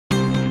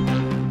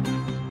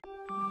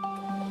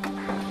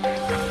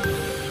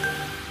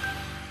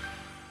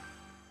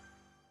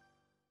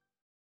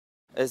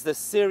As the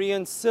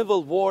Syrian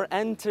civil war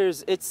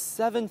enters its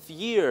 7th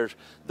year,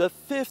 the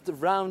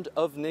 5th round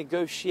of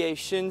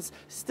negotiations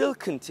still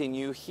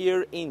continue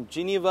here in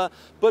Geneva,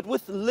 but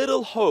with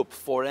little hope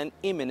for an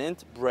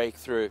imminent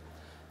breakthrough.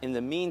 In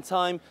the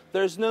meantime,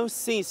 there's no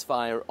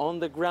ceasefire on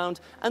the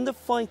ground and the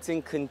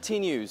fighting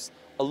continues,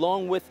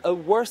 along with a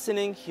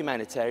worsening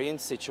humanitarian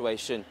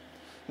situation.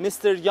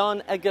 Mr.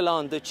 Jan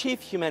Egeland, the chief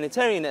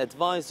humanitarian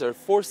advisor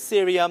for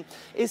Syria,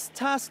 is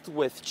tasked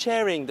with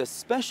chairing the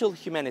special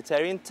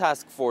humanitarian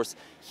task force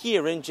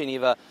here in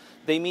Geneva.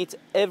 They meet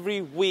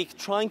every week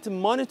trying to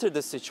monitor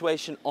the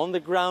situation on the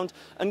ground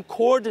and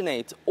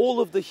coordinate all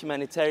of the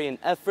humanitarian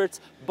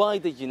efforts by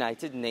the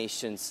United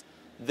Nations.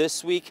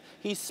 This week,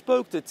 he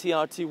spoke to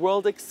TRT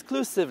World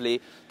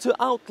exclusively to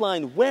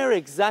outline where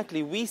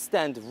exactly we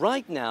stand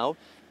right now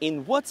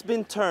in what's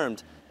been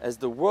termed as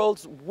the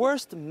world's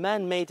worst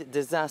man-made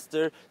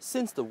disaster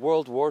since the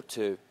World War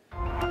II.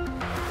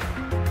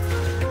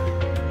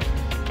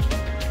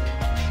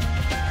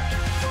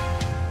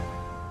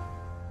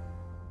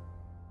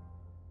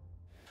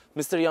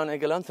 Mr. Jan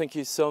Egeland, thank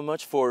you so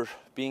much for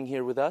being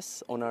here with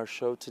us on our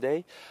show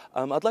today.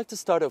 I'd like to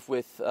start off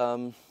with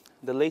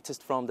the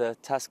latest from the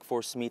task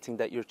force meeting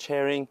that you're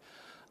chairing.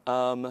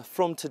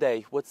 From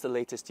today, what's the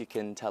latest you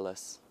can tell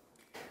us?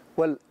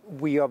 Well,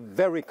 we are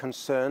very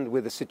concerned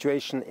with the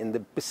situation in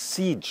the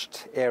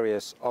besieged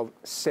areas of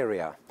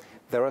Syria.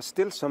 There are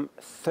still some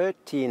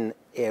 13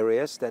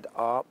 areas that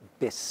are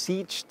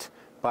besieged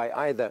by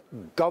either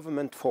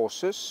government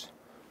forces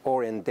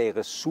or in Deir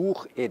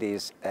ez-Zor it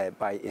is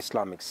by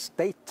Islamic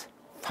State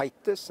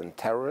fighters and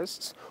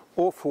terrorists,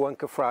 or Fuan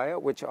Kefraya,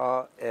 which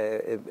are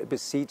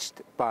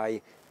besieged by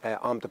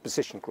armed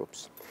opposition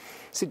groups.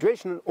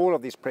 Situation in all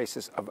of these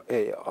places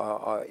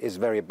is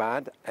very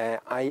bad.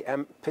 I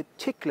am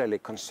particularly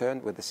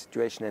concerned with the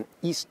situation in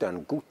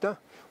eastern Ghouta,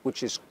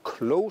 which is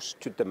close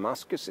to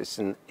Damascus, is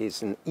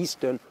in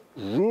eastern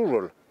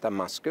rural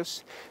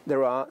Damascus.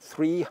 There are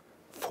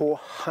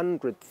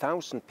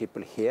 300,000–400,000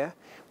 people here.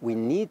 We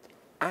need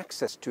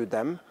access to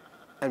them,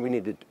 and we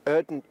need it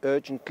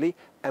urgently,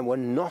 and we're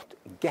not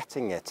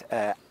getting it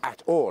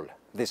at all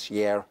this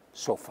year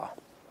so far.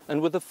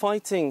 And with the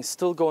fighting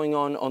still going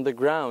on the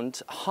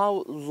ground,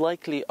 how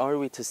likely are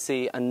we to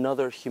see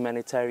another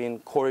humanitarian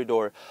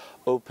corridor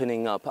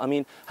opening up? I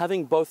mean,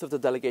 having both of the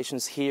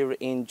delegations here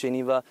in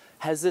Geneva,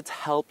 has it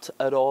helped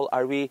at all?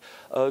 Are we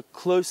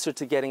closer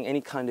to getting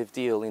any kind of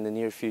deal in the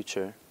near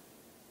future?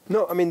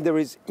 No, I mean, there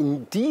is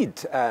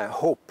indeed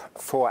hope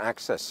for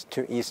access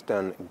to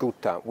eastern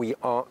Ghouta. We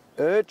are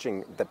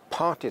urging the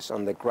parties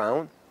on the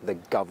ground, the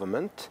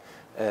government,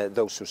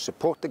 those who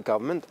support the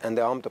government and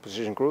the armed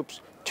opposition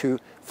groups,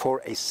 for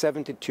a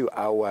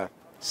 72-hour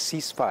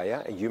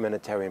ceasefire, a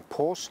humanitarian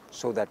pause,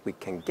 so that we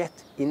can get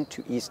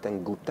into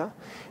eastern Ghouta.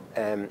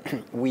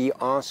 We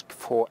ask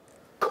for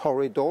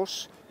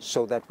corridors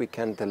so that we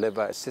can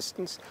deliver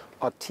assistance.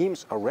 Our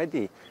teams are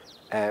ready.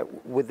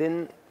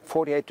 Within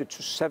 48 to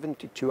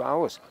 72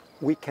 hours,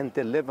 we can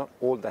deliver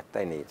all that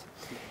they need.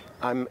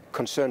 I'm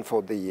concerned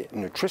for the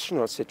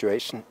nutritional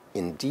situation.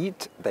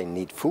 Indeed, they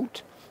need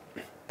food.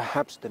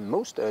 Perhaps the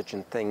most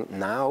urgent thing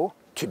now,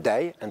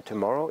 today and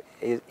tomorrow,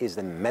 is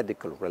the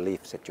medical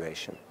relief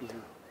situation. Mm-hmm.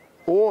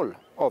 All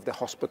of the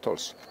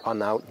hospitals are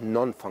now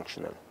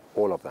non-functional,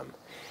 all of them.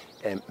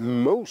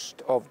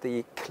 Most of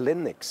the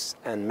clinics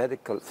and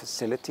medical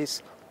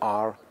facilities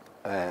are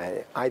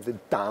either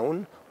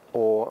down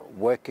or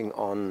working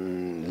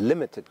on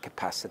limited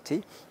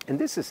capacity, and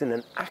this is in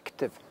an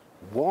active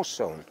war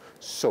zone.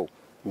 So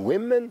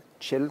women,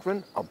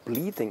 children are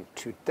bleeding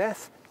to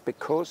death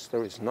because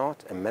there is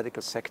not a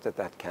medical sector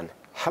that can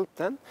help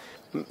them,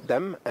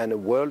 and a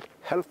World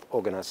Health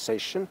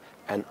Organization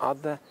and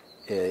other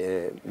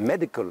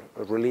medical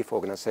relief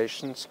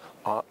organizations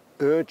are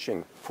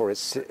urging for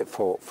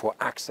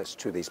access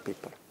to these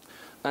people.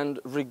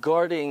 And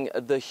regarding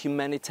the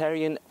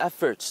humanitarian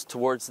efforts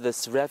towards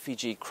this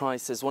refugee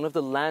crisis, one of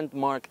the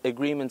landmark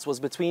agreements was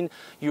between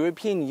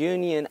European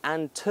Union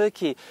and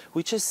Turkey,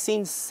 which has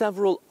seen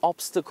several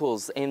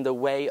obstacles in the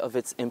way of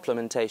its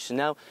implementation.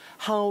 Now,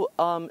 how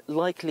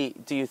likely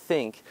do you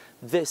think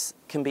this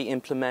can be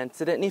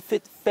implemented? And if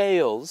it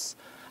fails,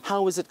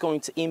 how is it going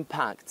to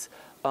impact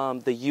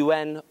the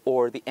UN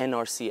or the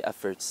NRC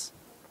efforts?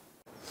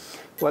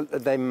 Well,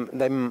 they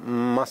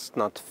must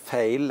not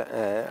fail.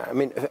 I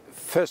mean,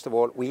 first of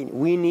all,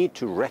 we need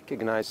to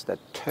recognize that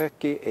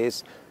Turkey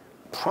is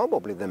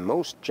probably the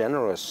most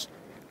generous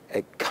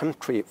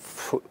country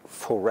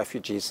for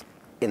refugees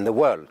in the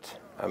world.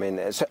 I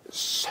mean,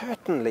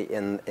 certainly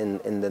in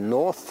the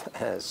north,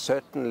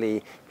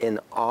 certainly in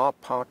our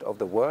part of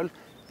the world,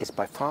 is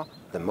by far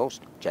the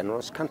most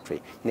generous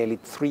country. Nearly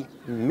 3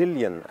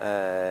 million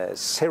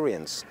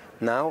Syrians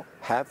now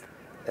have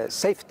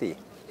safety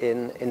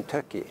in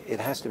Turkey. It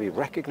has to be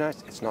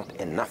recognized. It's not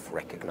enough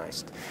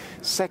recognized.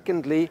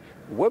 Secondly,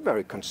 we're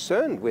very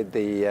concerned with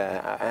the,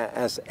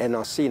 as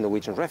NRC,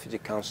 Norwegian Refugee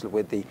Council,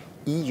 with the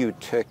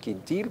EU-Turkey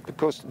deal,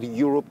 because the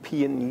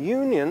European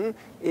Union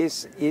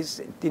is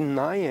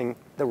denying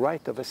the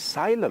right of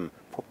asylum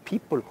for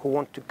people who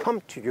want to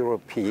come to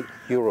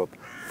Europe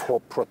for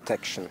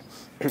protection.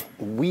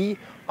 We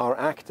are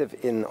active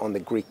on the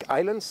Greek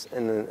islands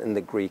and in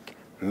the Greek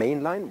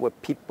mainline, where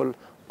people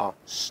are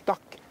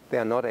stuck. They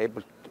are not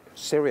able,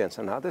 Syrians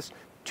and others,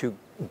 to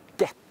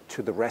get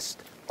to the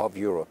rest of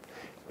Europe.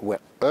 We're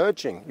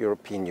urging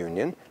European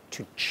Union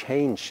to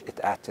change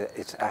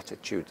its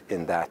attitude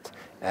in that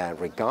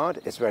regard.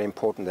 It's very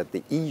important that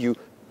the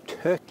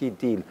EU-Turkey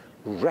deal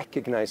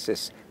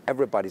recognizes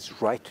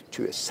everybody's right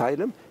to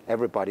asylum,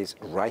 everybody's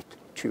right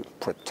to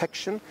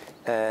protection,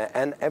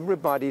 and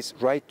everybody's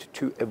right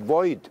to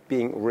avoid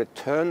being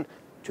returned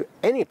to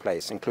any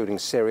place, including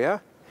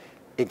Syria,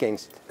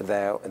 against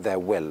their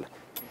will.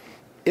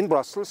 In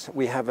Brussels,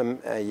 we have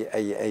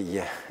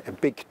a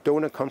big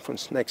donor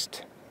conference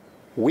next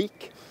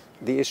week.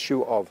 The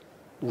issue of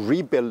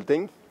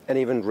rebuilding and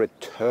even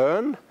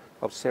return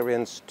of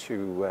Syrians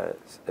to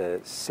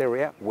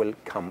Syria will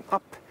come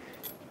up.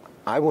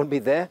 I will be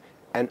there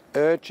and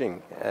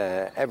urging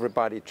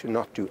everybody to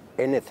not do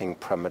anything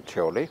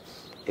prematurely.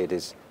 It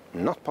is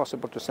not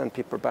possible to send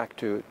people back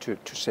to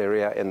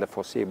Syria in the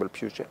foreseeable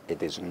future.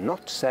 It is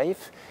not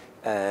safe,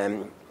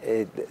 and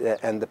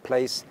the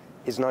place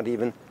is not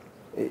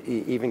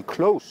even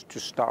close to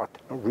start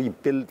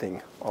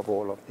rebuilding of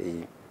all of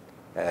the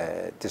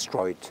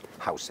destroyed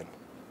housing.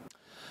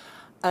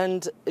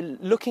 And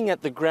looking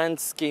at the grand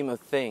scheme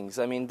of things,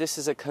 I mean, this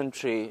is a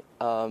country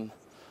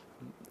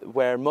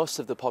where most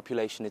of the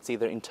population is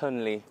either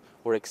internally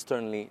or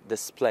externally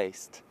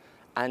displaced,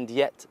 and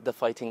yet the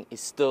fighting is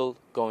still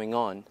going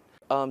on.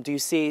 Do you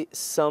see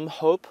some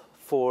hope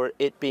for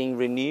it being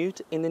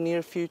renewed in the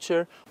near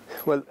future?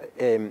 Well,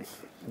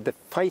 the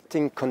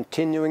fighting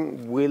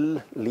continuing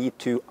will lead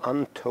to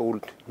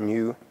untold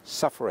new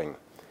suffering.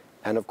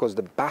 And of course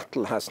the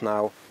battle has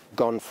now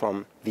gone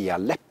from the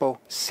Aleppo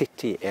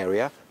city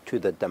area to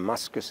the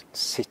Damascus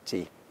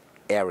city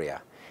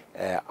area.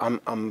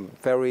 I'm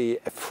very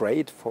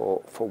afraid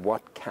for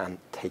what can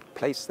take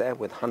place there,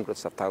 with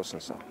hundreds of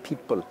thousands of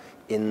people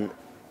in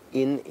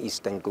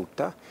Eastern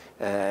Ghouta.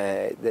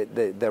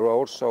 There are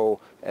also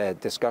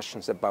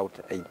discussions about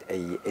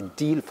a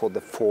deal for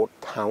the 4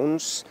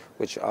 towns,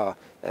 which are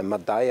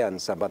Madaya and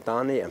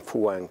Zabadani and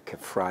Fua and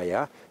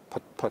Kefraya,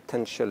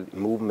 potential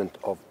movement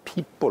of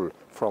people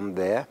from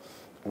there.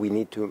 We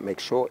need to make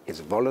sure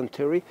it's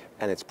voluntary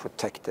and it's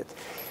protected.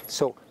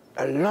 So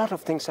a lot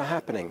of things are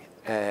happening.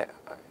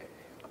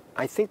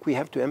 I think we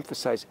have to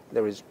emphasize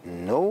there is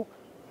no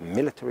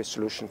military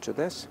solution to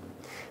this.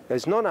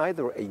 There's not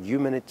either a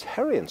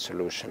humanitarian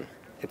solution.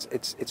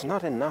 It's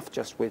not enough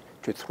just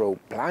to throw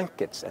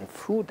blankets and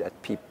food at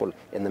people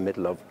in the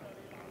middle of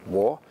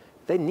war.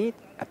 They need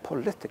a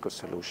political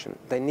solution.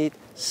 They need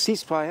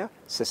ceasefire,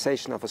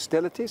 cessation of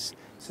hostilities.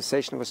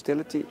 Cessation of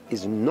hostility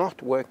is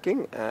not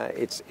working.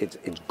 It's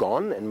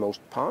gone in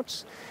most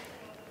parts.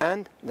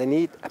 And they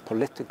need a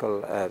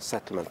political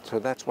settlement. So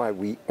that's why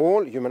we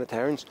all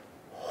humanitarians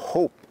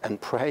hope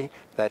and pray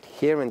that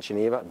here in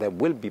Geneva there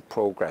will be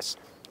progress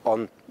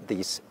on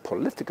these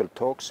political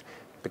talks,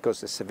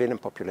 because the civilian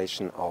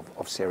population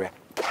of Syria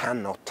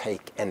cannot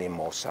take any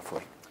more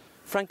suffering.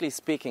 Frankly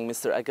speaking,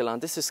 Mr.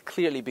 Egeland, this has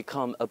clearly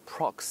become a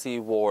proxy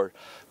war,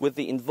 with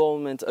the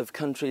involvement of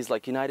countries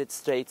like United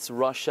States,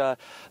 Russia,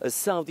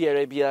 Saudi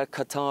Arabia,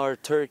 Qatar,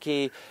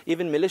 Turkey,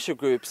 even militia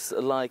groups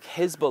like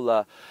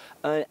Hezbollah.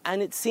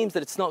 And it seems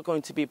that it's not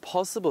going to be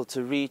possible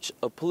to reach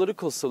a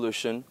political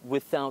solution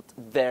without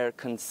their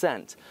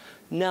consent.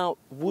 Now,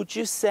 would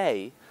you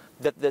say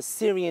that the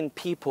Syrian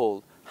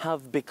people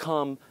have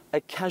become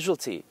a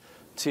casualty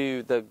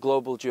to the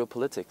global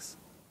geopolitics?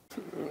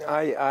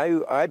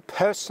 I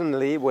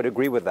personally would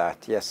agree with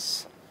that,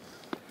 yes.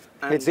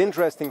 And it's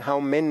interesting how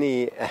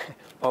many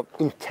of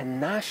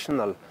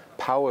international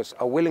powers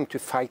are willing to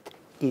fight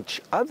each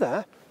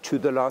other to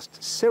the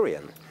last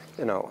Syrian.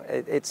 You know,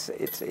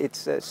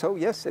 so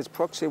yes, it's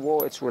proxy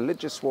war, it's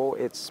religious war,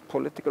 it's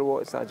political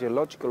war, it's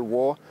ideological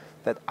war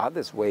that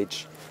others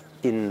wage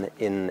in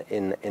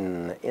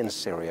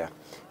Syria.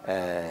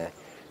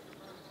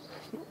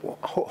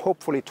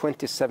 Hopefully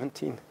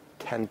 2017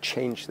 can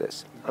change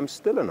this. I'm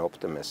still an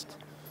optimist.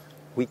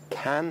 We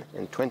can,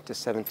 in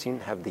 2017,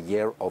 have the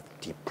year of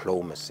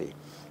diplomacy.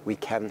 We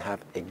can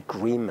have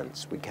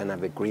agreements. We can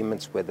have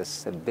agreements where the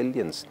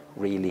civilians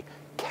really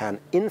can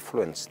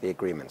influence the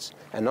agreements,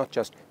 and not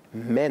just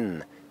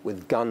men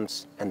with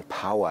guns and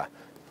power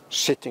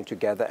sitting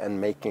together and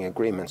making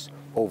agreements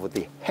over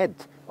the head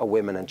of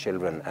women and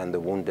children and the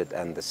wounded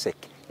and the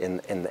sick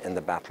in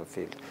the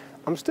battlefield.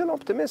 I'm still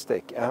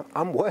optimistic.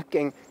 I'm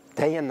working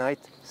day and night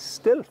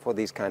still for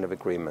these kind of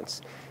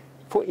agreements.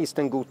 For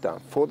Eastern Ghouta,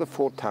 for the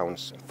 4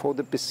 towns, for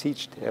the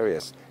besieged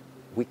areas.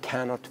 We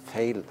cannot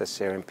fail the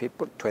Syrian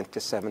people.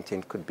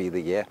 2017 could be the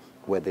year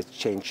where this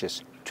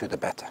changes to the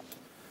better.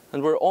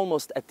 And we're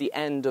almost at the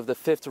end of the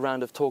 5th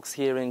round of talks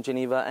here in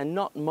Geneva, and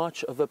not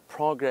much of a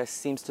progress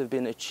seems to have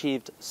been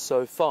achieved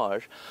so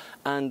far.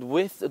 And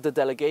with the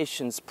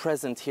delegations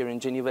present here in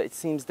Geneva, it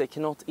seems they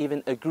cannot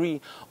even agree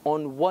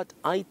on what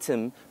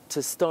item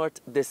to start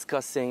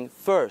discussing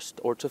first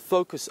or to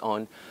focus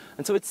on.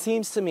 And so it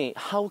seems to me,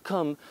 how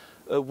come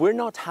we're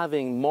not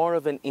having more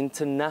of an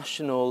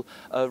international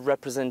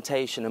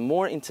representation, a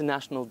more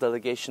international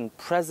delegation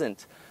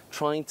present,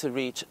 trying to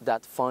reach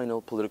that final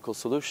political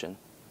solution?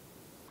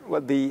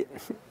 Well,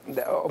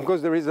 of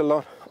course, there is a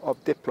lot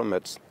of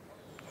diplomats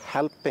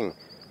helping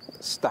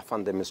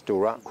Staffan de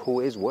Mistura,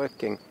 who is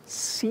working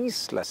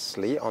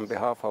ceaselessly on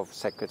behalf of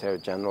Secretary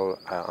General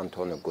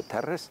Antonio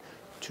Guterres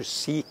to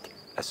seek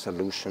a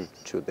solution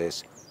to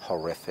this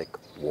horrific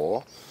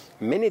war.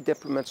 Many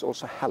diplomats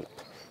also help,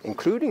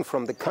 including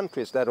from the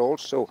countries that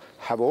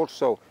have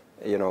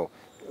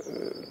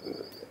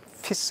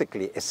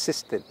physically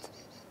assisted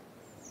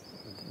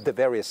the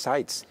various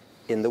sides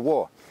in the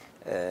war.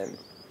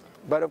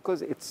 But of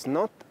course, it's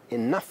not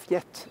enough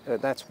yet.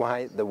 That's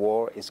why the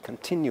war is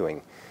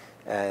continuing.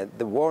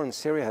 The war in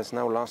Syria has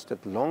now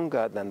lasted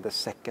longer than the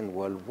Second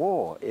World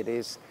War. It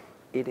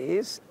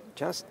is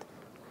just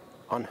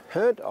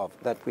unheard of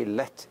that we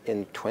let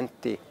in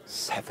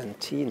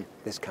 2017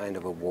 this kind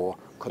of a war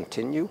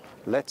continue.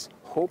 Let's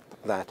hope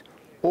that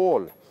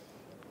all,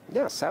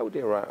 Saudi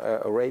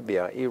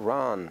Arabia,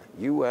 Iran,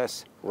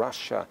 US,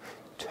 Russia,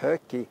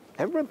 Turkey,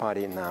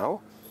 everybody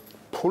now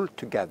pull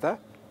together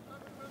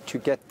to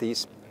get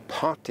these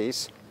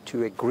parties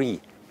to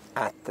agree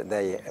at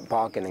the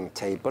bargaining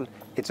table.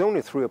 It's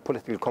only through a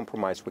political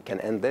compromise we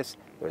can end this.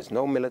 There is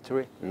no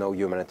military, no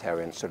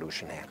humanitarian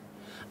solution here.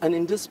 And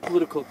in this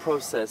political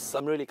process,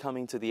 I'm really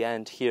coming to the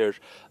end here.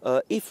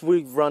 If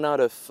we run out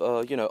of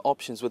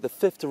options with the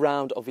 5th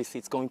round, obviously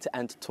it's going to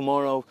end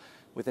tomorrow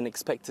with an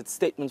expected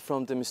statement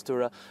from de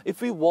Mistura.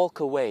 If we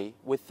walk away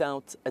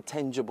without a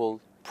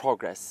tangible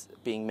progress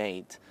being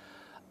made,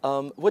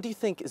 what do you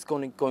think is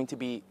going to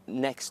be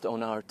next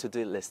on our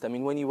to-do list? I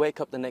mean, when you wake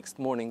up the next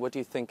morning, what do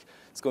you think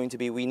is going to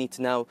be, we need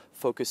to now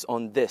focus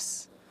on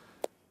this?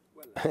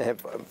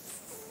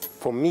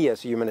 For me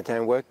as a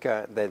humanitarian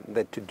worker,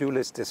 the to-do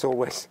list is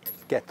always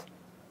get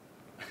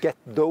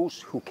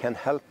those who can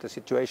help the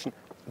situation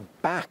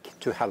back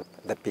to help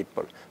the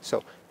people.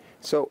 So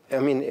I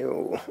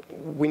mean,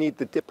 we need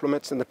the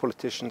diplomats and the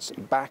politicians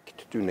back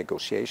to do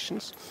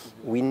negotiations.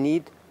 We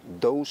need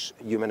those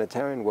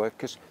humanitarian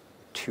workers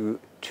to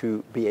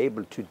be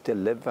able to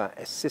deliver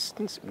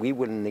assistance. We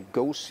will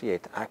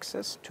negotiate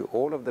access to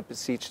all of the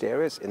besieged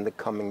areas in the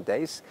coming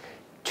days.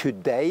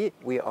 Today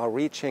we are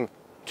reaching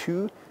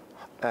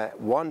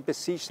one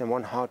besieged and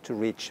one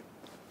hard-to-reach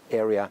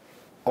area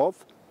of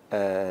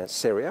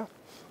Syria,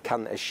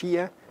 Khan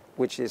Ashia,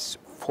 which is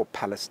for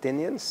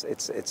Palestinians.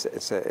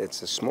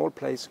 It's a small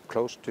place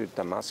close to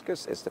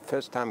Damascus. It's the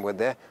first time we're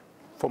there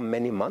for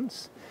many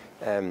months.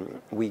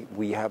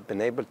 We have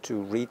been able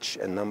to reach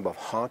a number of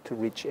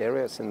hard-to-reach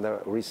areas in the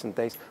recent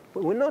days,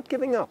 but we're not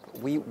giving up.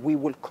 We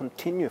will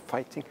continue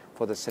fighting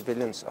for the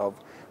civilians of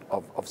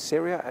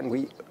Syria, and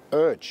we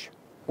urge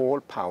all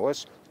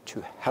powers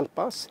to help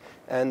us.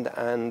 And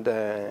I'm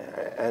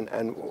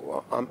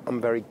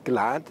very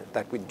glad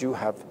that we do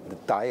have the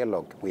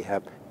dialogue we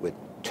have with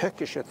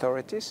Turkish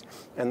authorities,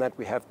 and that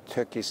we have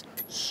Turkey's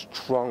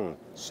strong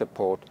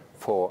support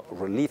for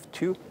relief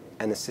to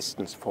and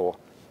assistance for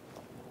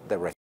the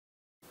refugees.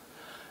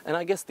 And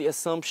I guess the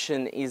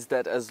assumption is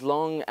that as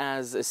long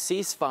as a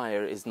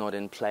ceasefire is not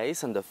in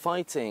place and the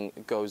fighting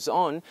goes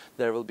on,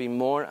 there will be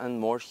more and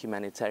more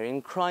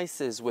humanitarian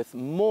crises with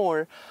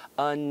more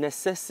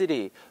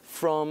necessity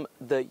from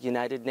the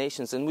United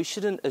Nations. And we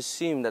shouldn't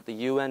assume that the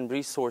UN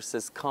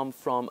resources come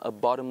from a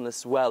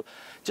bottomless well.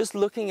 Just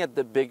looking at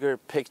the bigger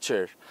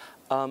picture,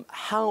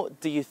 how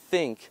do you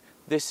think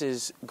this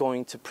is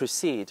going to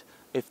proceed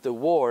if the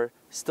war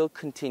still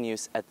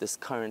continues at this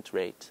current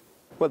rate?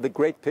 Well, the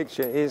great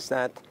picture is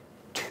that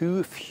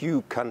too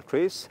few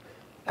countries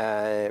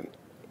are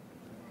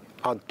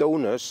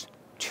donors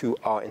to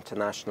our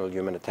international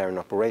humanitarian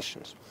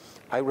operations.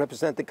 I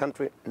represent the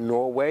country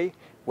Norway,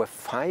 where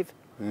 5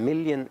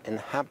 million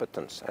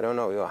inhabitants. I don't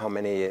know how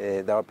many,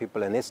 there are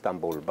people in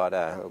Istanbul, but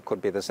it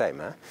could be the same.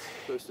 Huh?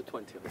 Close to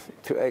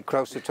 20.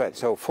 Close to 20.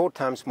 So 4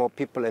 times more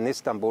people in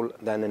Istanbul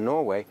than in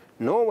Norway.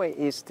 Norway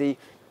is the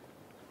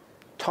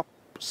top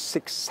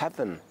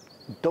 6-7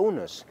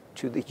 donors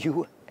to the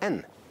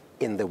UN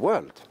in the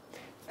world.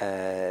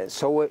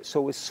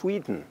 So is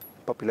Sweden,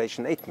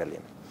 population 8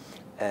 million.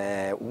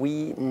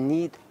 We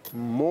need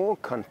more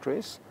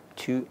countries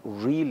to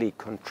really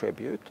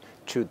contribute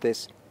to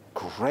this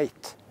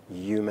great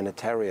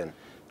humanitarian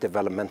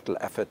developmental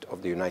effort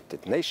of the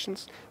United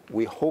Nations.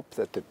 We hope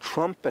that the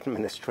Trump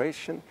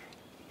administration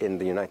in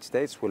the United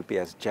States will be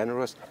as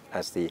generous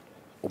as the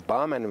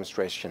Obama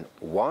administration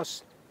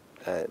was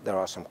There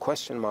are some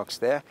question marks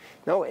there.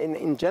 No,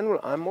 in general,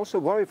 I'm also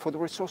worried for the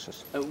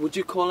resources. Would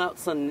you call out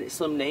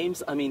some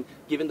names? I mean,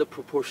 given the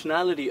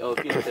proportionality of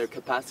their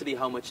capacity,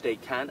 how much they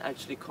can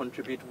actually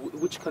contribute,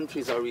 which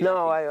countries are we?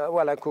 No,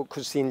 I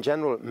could see in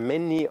general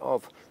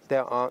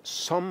there are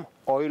some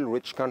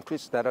oil-rich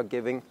countries that are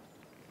giving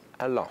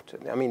a lot.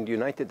 I mean, the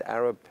United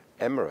Arab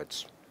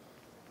Emirates,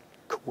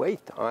 Kuwait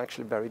are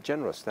actually very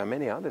generous. There are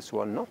many others who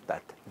are not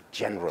that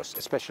generous,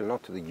 especially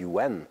not to the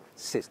UN,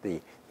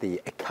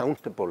 the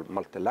accountable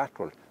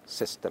multilateral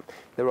system.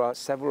 There are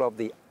several of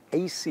the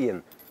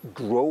Asian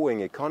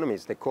growing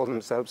economies. They call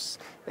themselves,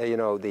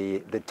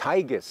 the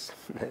tigers,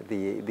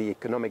 the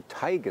economic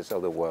tigers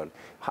of the world.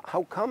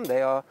 How come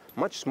they are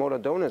much smaller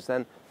donors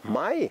than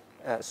my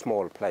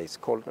small place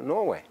called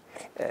Norway?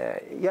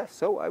 Yes,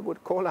 so I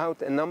would call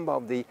out a number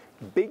of the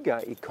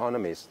bigger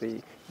economies,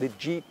 the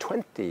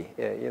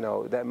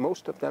G20, that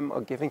most of them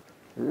are giving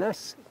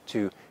less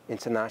to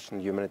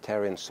international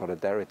humanitarian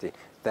solidarity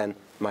than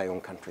my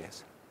own country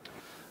is.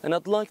 And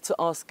I'd like to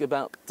ask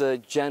about the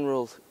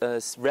general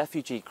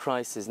refugee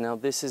crisis. Now,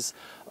 this is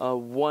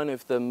one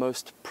of the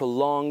most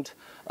prolonged,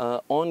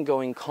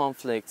 ongoing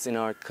conflicts in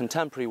our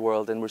contemporary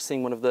world, and we're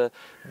seeing one of the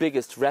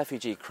biggest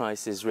refugee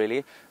crises,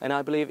 really. And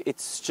I believe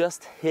it's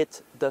just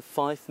hit the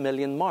 5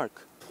 million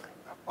mark.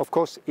 Of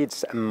course,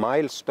 it's a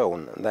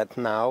milestone that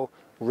now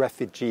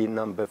refugee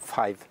number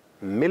 5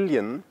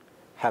 million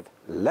have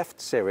left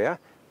Syria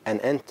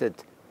and entered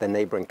the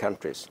neighboring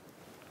countries.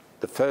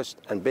 The first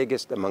and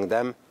biggest among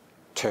them,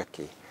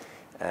 Turkey.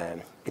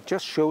 It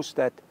just shows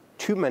that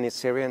too many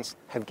Syrians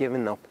have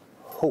given up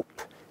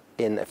hope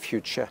in a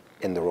future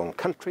in their own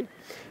country.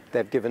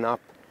 They've given up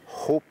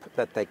hope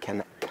that they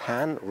can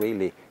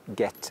really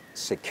get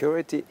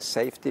security,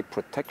 safety,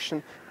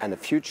 protection, and a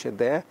future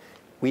there.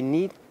 We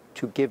need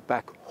to give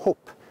back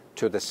hope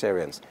to the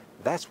Syrians.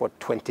 That's what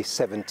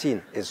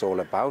 2017 is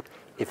all about.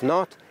 If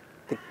not,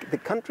 the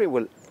country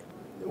will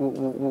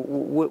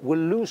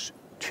lose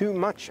too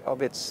much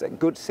of its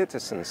good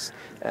citizens.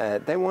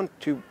 They want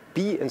to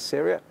be in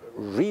Syria,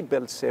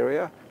 rebuild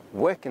Syria,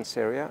 work in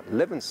Syria,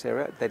 live in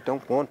Syria. They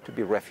don't want to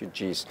be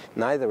refugees,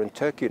 neither in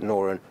Turkey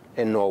nor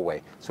in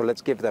Norway. So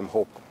let's give them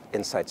hope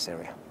inside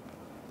Syria.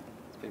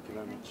 Thank you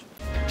very much.